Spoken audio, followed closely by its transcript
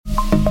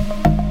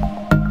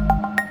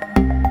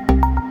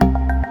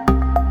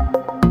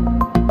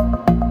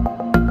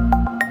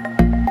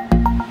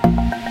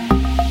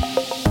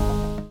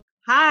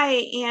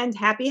and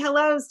happy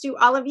hellos to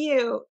all of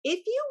you. If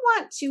you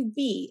want to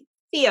be,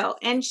 feel,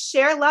 and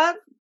share love,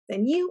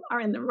 then you are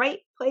in the right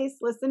place,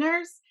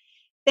 listeners.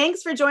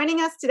 Thanks for joining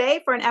us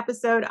today for an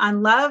episode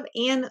on love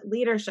and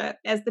leadership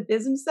as the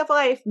Business of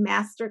Life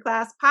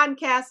Masterclass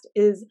podcast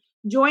is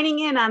joining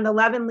in on the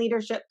love and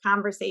leadership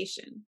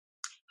conversation.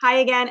 Hi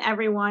again,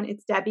 everyone.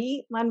 It's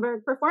Debbie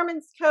Lundberg,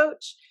 performance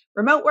coach,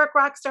 remote work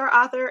rockstar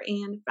author,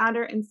 and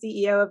founder and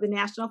CEO of the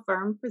national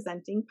firm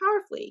Presenting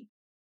Powerfully.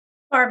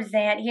 Barb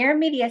Zant here,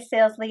 media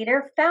sales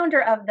leader,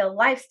 founder of the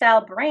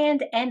lifestyle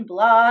brand and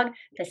blog,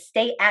 The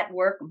Stay at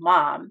Work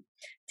Mom.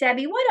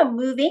 Debbie, what a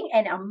moving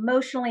and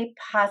emotionally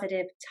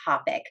positive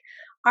topic.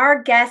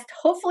 Our guests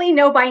hopefully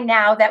know by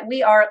now that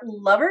we are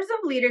lovers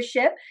of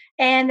leadership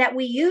and that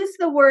we use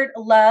the word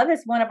love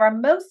as one of our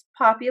most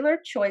popular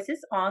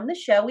choices on the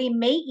show. We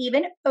may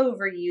even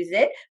overuse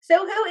it. So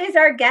who is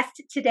our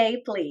guest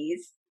today,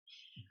 please?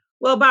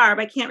 Well, Barb,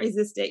 I can't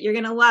resist it. You're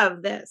going to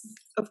love this.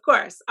 Of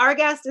course, our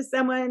guest is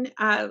someone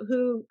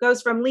who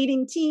goes from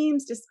leading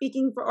teams to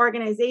speaking for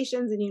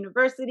organizations and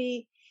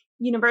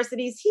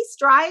universities. He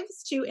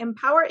strives to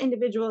empower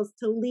individuals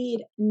to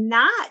lead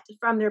not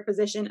from their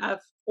position of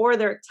or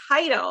their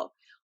title,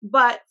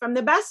 but from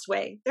the best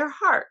way, their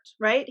heart,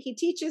 right? He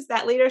teaches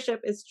that leadership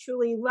is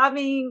truly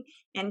loving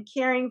and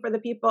caring for the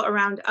people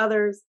around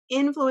others,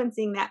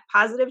 influencing that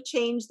positive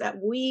change that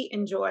we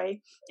enjoy,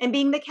 and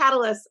being the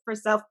catalyst for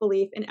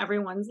self-belief in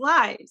everyone's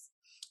lives.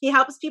 He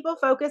helps people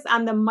focus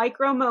on the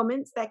micro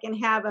moments that can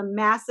have a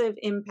massive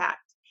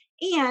impact.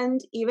 And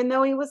even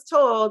though he was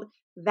told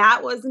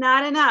that was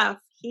not enough,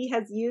 he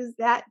has used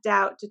that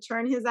doubt to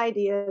turn his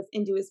ideas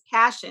into his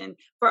passion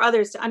for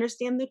others to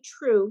understand the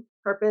true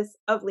purpose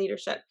of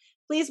leadership.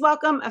 Please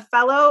welcome a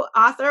fellow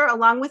author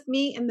along with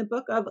me in the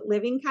book of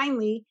Living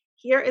Kindly.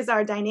 Here is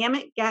our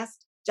dynamic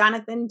guest,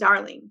 Jonathan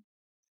Darling.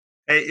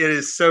 Hey, it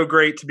is so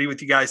great to be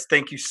with you guys.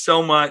 Thank you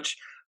so much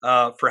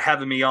for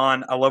having me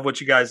on. I love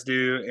what you guys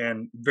do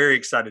and very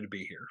excited to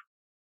be here.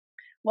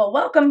 Well,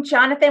 welcome,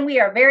 Jonathan. We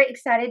are very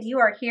excited you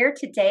are here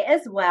today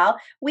as well.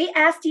 We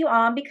asked you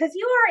on because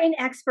you are an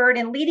expert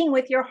in leading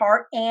with your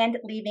heart and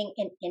leaving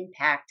an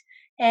impact.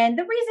 And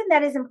the reason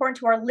that is important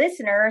to our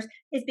listeners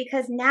is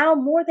because now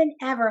more than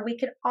ever, we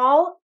could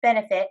all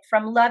benefit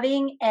from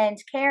loving and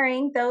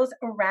caring those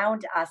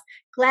around us.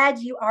 Glad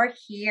you are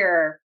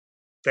here.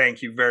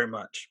 Thank you very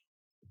much.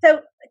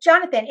 So,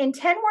 Jonathan, in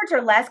 10 words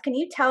or less, can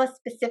you tell us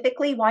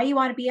specifically why you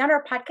want to be on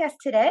our podcast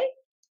today?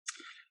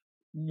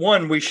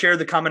 One, we share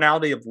the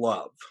commonality of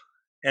love.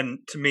 And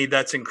to me,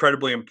 that's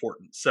incredibly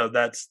important. So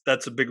that's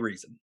a big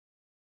reason.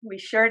 We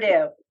sure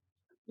do.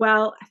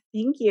 Well,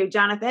 thank you,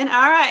 Jonathan.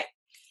 All right.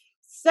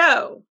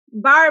 So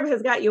Barb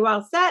has got you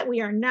all set.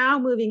 We are now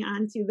moving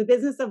on to the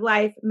Business of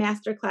Life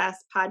Masterclass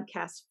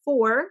Podcast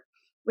 4,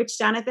 which,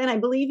 Jonathan, I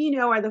believe you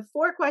know are the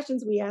 4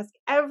 questions we ask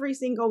every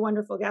single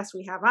wonderful guest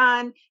we have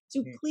on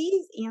to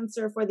please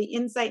answer for the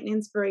insight and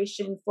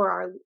inspiration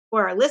for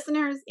our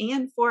listeners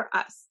and for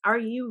us. Are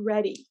you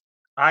ready?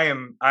 I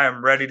am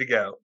ready to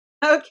go.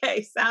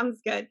 Okay, sounds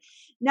good.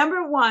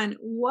 Number 1,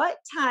 what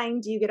time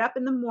do you get up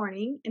in the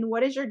morning and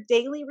what is your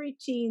daily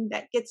routine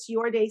that gets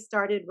your day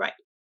started right?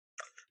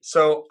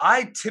 So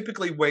I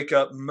typically wake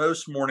up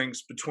most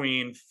mornings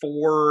between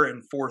 4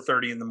 and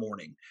 4:30 in the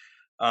morning.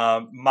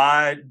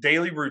 My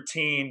daily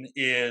routine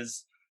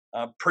is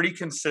pretty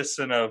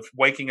consistent of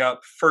waking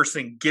up first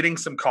thing, getting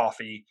some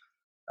coffee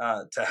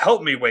to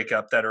help me wake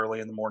up that early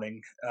in the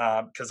morning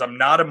because I'm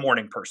not a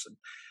morning person.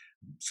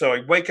 So I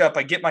wake up,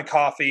 I get my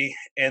coffee,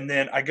 and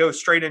then I go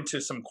straight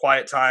into some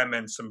quiet time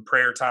and some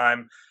prayer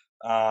time,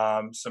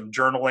 some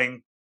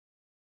journaling,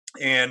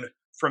 and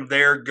from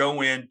there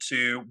go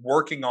into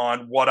working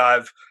on what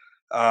I've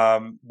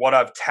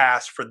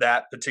tasked for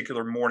that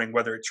particular morning,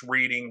 whether it's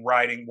reading,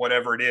 writing,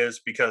 whatever it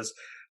is, because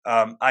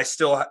I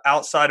still,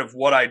 outside of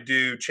what I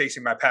do,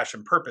 chasing my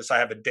passion purpose, I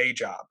have a day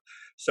job.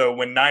 So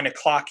when 9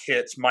 o'clock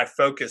hits, my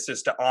focus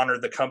is to honor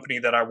the company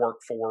that I work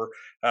for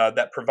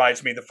that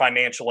provides me the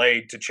financial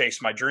aid to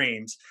chase my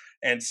dreams.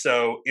 And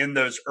so in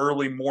those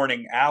early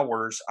morning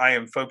hours, I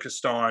am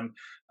focused on,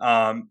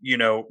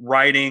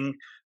 writing,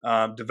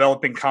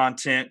 developing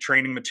content,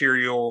 training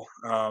material,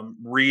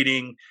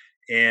 reading,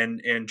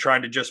 and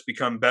trying to just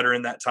become better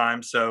in that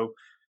time. So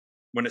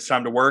when it's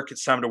time to work,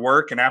 it's time to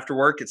work. And after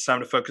work, it's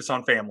time to focus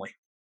on family.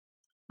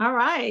 All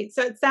right.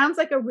 So it sounds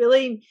like a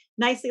really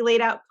nicely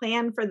laid out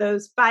plan for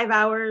those 5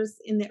 hours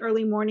in the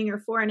early morning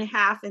or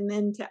 4.5, and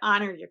then to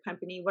honor your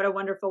company. What a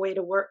wonderful way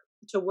to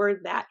word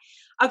that.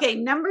 Okay.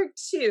 Number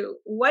 2,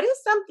 what is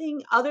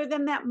something other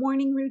than that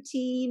morning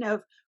routine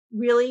of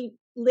really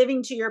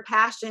living to your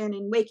passion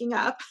and waking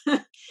up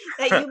that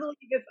you believe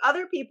if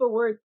other people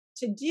were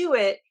to do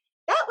it,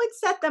 that would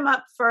set them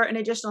up for an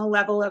additional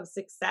level of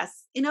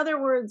success? In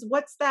other words,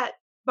 what's that?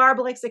 Barb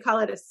likes to call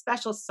it a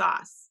special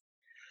sauce.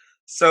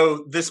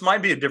 So this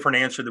might be a different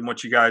answer than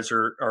what you guys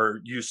are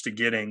used to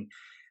getting.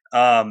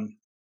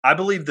 I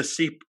believe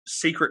the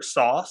secret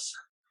sauce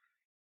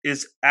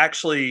is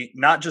actually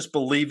not just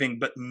believing,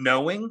 but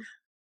knowing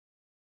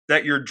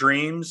that your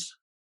dreams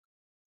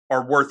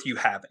are worth you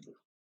having.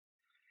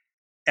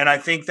 And I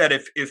think that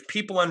if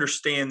people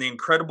understand the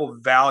incredible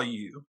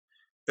value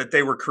that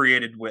they were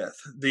created with,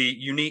 the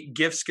unique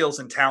gifts, skills,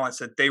 and talents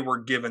that they were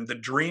given, the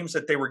dreams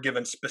that they were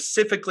given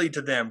specifically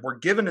to them were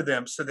given to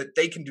them so that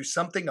they can do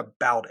something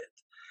about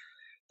it.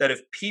 That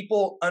if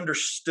people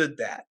understood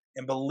that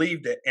and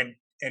believed it and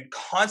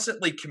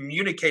constantly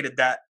communicated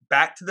that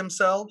back to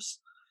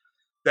themselves,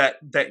 that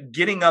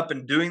getting up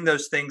and doing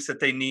those things that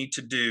they need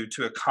to do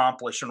to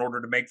accomplish in order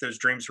to make those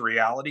dreams a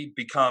reality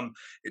become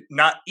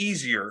not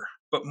easier,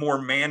 but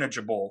more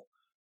manageable,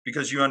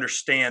 because you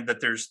understand that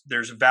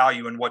there's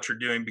value in what you're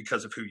doing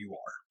because of who you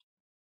are.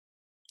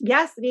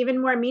 Yes, and even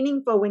more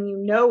meaningful when you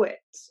know it.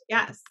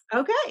 Yes.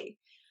 Okay.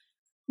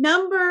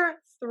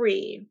 Number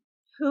 3,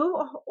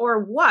 who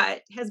or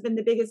what has been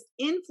the biggest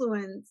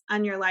influence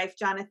on your life,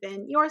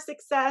 Jonathan? Your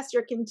success,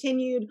 your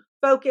continued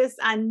focus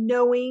on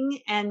knowing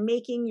and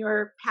making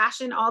your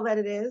passion all that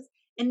it is?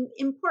 And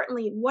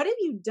importantly, what have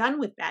you done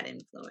with that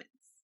influence?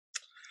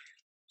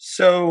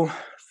 So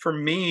for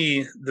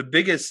me, the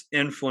biggest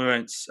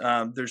influence,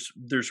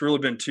 there's really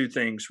been 2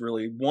 things.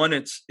 Really, one,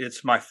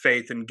 it's my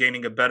faith in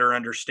gaining a better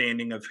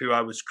understanding of who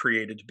I was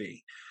created to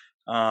be.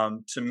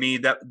 To me,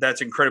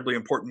 that's incredibly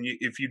important.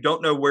 If you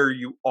don't know where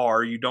you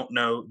are, you don't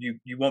know,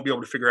 you won't be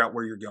able to figure out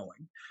where you're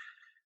going.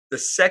 The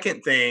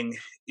second thing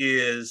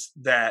is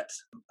that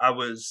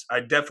I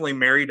definitely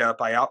married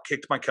up. I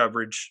outkicked my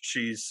coverage.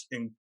 She's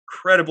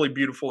incredibly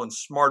beautiful and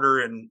smarter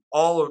and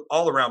all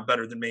around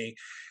better than me.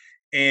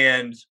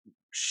 And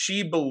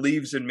she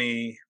believes in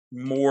me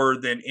more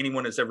than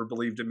anyone has ever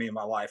believed in me in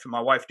my life. And my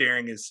wife,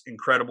 Daring, is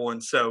incredible.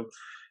 And so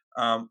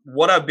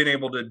what I've been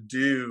able to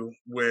do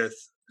with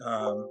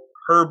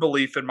her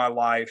belief in my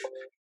life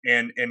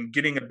and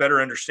getting a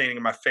better understanding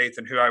of my faith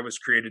and who I was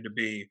created to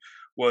be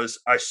was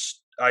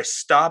I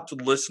stopped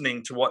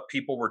listening to what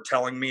people were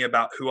telling me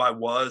about who I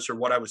was or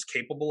what I was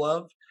capable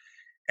of.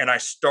 And I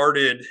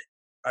started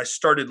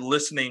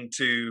listening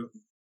to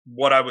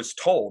what I was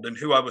told and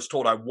who I was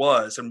told I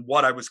was and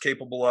what I was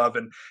capable of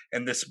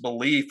and this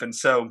belief. And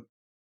so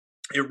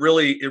it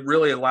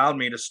really allowed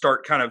me to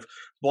start kind of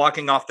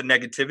blocking off the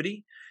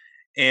negativity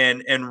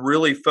and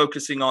really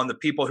focusing on the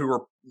people who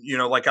were,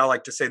 like I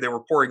like to say, they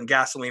were pouring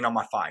gasoline on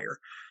my fire.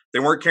 They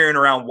weren't carrying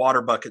around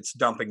water buckets,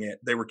 dumping it.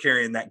 They were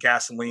carrying that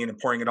gasoline and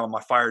pouring it on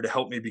my fire to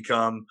help me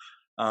become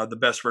the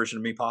best version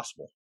of me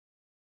possible.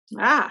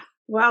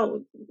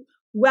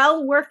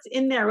 Well worked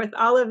in there with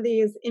all of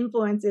these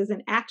influences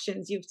and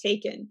actions you've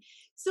taken.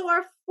 So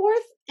our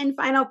 4th and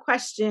final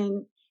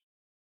question,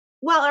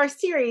 our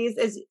series,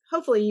 as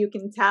hopefully you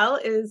can tell,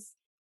 is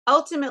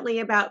ultimately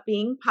about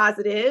being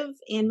positive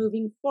and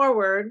moving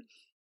forward.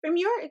 From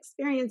your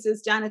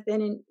experiences,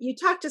 Jonathan, and you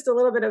talked just a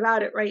little bit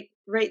about it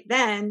right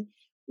then,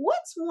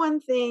 what's one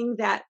thing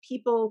that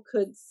people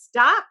could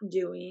stop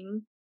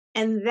doing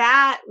and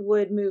that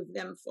would move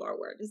them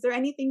forward? Is there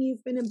anything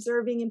you've been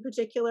observing in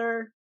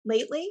particular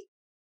lately?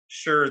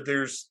 Sure.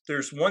 There's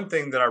one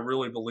thing that I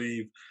really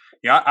believe.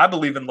 I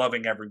believe in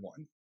loving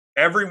everyone.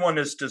 Everyone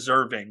is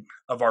deserving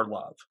of our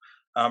love,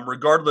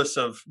 regardless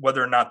of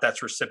whether or not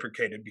that's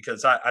reciprocated,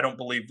 because I don't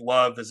believe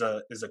love is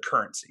a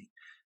currency.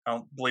 I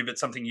don't believe it's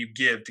something you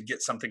give to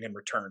get something in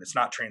return. It's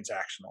not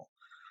transactional.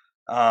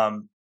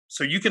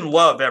 So you can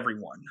love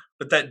everyone,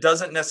 but that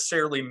doesn't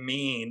necessarily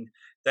mean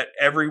that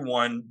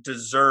everyone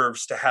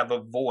deserves to have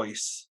a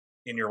voice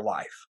in your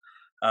life.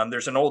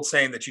 There's an old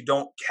saying that you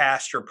don't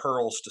cast your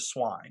pearls to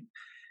swine.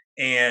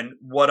 And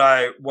what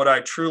I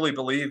truly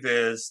believe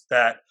is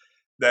that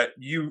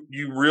you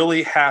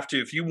really have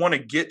to, if you want to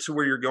get to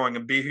where you're going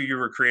and be who you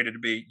were created to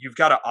be, you've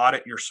got to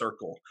audit your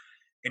circle.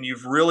 And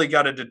you've really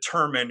got to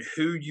determine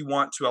who you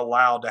want to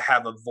allow to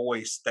have a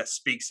voice that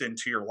speaks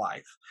into your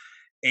life.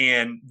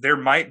 And it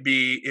might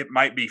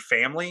be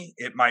family,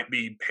 it might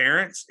be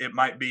parents, it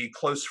might be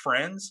close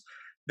friends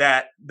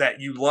that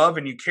you love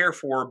and you care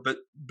for, but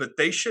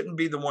they shouldn't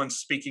be the ones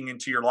speaking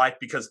into your life,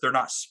 because they're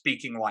not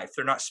speaking life.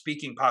 They're not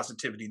speaking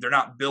positivity. They're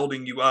not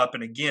building you up.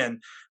 And again,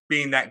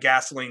 being that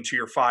gasoline to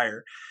your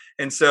fire.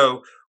 And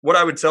so what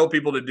I would tell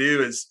people to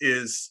do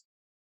is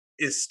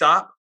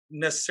stop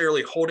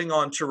necessarily holding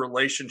on to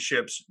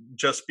relationships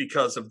just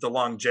because of the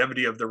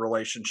longevity of the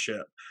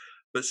relationship,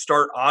 but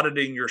start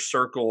auditing your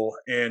circle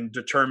and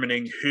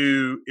determining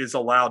who is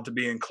allowed to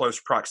be in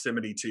close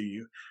proximity to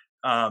you,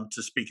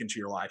 to speak into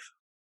your life.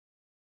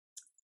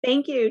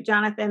 Thank you,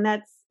 Jonathan.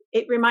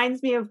 It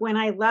reminds me of when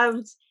I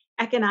loved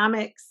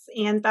economics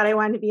and thought I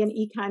wanted to be an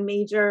econ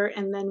major.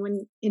 And then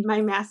when in my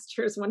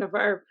master's, one of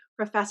our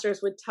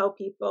professors would tell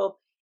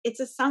people it's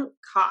a sunk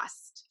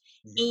cost.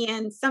 Mm-hmm.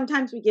 And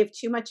sometimes we give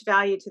too much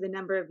value to the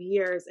number of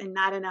years and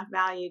not enough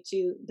value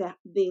to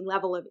the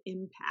level of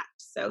impact.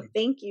 So mm-hmm.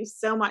 Thank you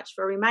so much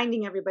for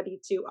reminding everybody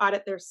to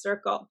audit their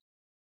circle.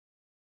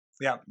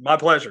 Yeah, my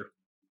pleasure.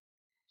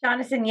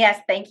 Jonathan,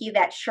 yes, thank you.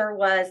 That sure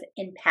was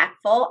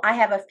impactful. I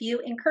have a few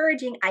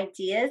encouraging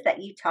ideas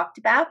that you talked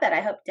about that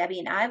I hope Debbie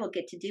and I will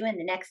get to do in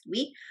the next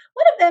week.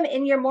 One of them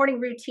in your morning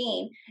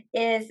routine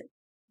is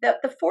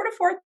the 4 to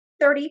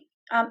 4:30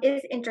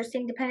 is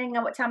interesting depending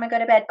on what time I go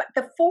to bed. But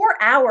the 4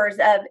 hours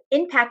of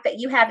impact that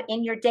you have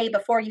in your day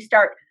before you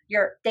start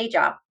your day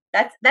job.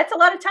 That's a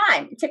lot of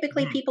time.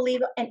 Typically people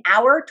leave an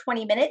hour,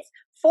 20 minutes.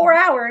 4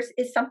 hours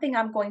is something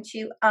I'm going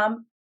to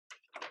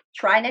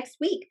try next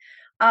week.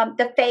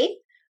 The faith,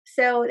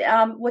 so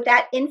with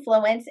that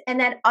influence, and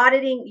then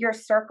auditing your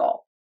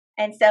circle.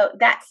 And so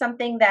that's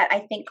something that I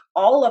think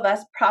all of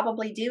us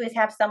probably do, is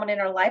have someone in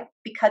our life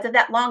because of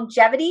that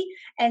longevity.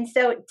 And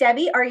so,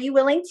 Debbie, are you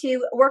willing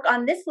to work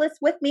on this list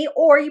with me?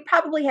 Or you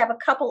probably have a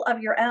couple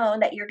of your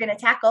own that you're going to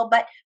tackle,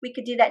 but we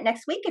could do that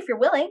next week if you're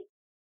willing.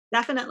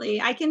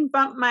 Definitely. I can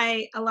bump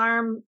my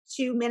alarm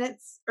 2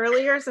 minutes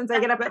earlier since I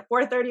get up at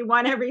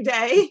 4:31 every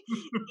day.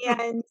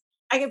 And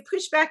I can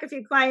push back a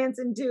few clients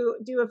and do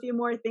a few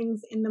more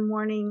things in the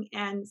morning.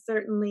 And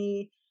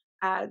certainly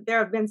there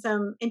have been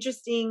some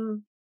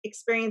interesting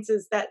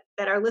experiences that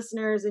our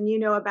listeners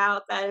and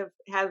about, that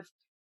have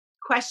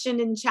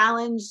questioned and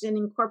challenged and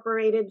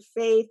incorporated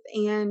faith.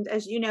 And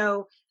as you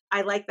know,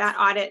 I like that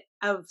audit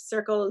of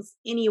circles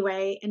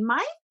anyway. And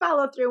my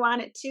follow through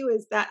on it too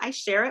is that I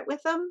share it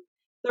with them,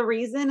 the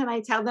reason, and I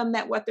tell them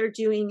that what they're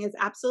doing is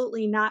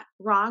absolutely not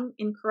wrong,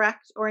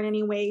 incorrect, or in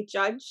any way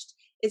judged.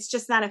 It's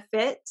just not a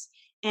fit,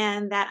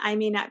 and that I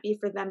may not be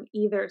for them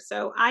either.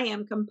 So I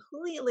am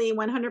completely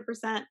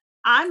 100%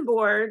 on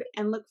board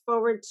and look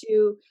forward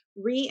to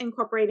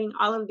reincorporating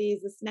all of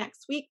these this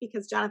next week,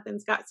 because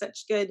Jonathan's got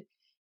such good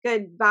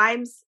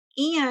vibes.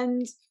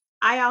 And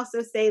I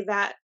also say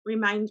that,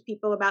 remind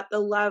people about the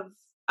love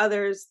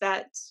others,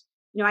 that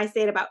I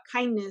say it about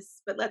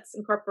kindness, but let's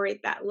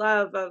incorporate that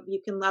love of, you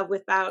can love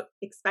without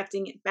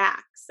expecting it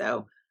back.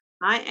 So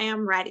I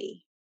am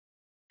ready.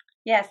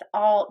 Yes,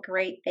 all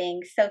great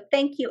things. So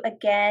thank you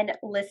again,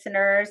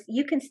 listeners.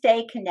 You can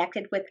stay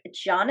connected with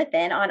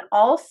Jonathan on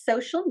all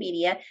social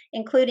media,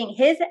 including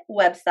his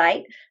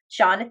website,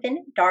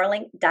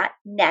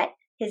 jonathandarling.net.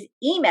 His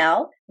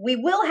email, we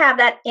will have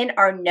that in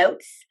our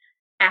notes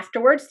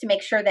afterwards to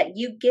make sure that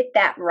you get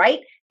that right.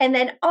 And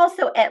then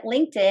also at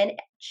LinkedIn,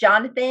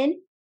 Jonathan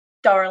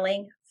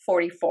Darling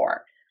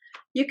 44.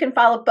 You can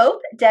follow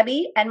both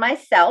Debbie and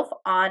myself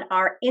on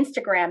our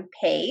Instagram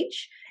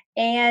page,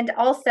 and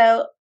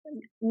also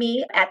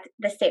me at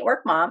the State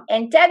Work Mom.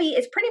 And Debbie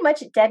is pretty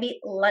much Debbie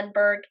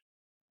Lundberg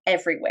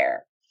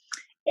everywhere.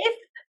 If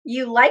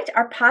you liked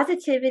our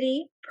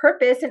positivity,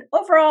 purpose, and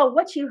overall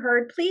what you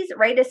heard, please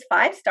rate us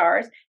 5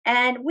 stars.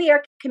 And we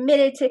are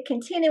committed to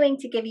continuing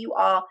to give you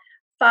all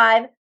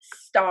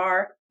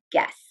 5-star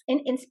guests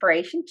and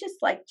inspiration, just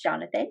like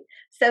Jonathan.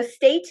 So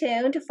stay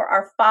tuned for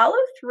our follow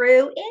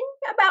through in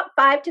about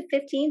 5 to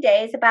 15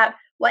 days about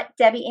what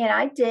Debbie and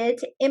I did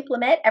to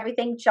implement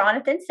everything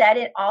Jonathan said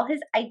and all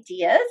his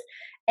ideas.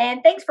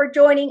 And thanks for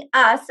joining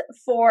us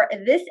for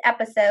this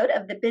episode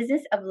of the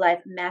Business of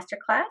Life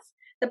Masterclass,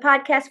 the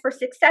podcast for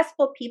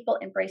successful people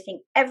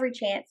embracing every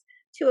chance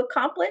to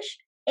accomplish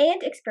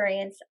and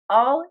experience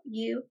all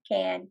you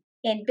can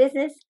in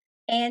business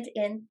and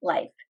in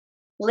life.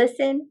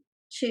 Listen,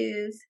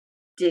 choose,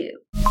 do.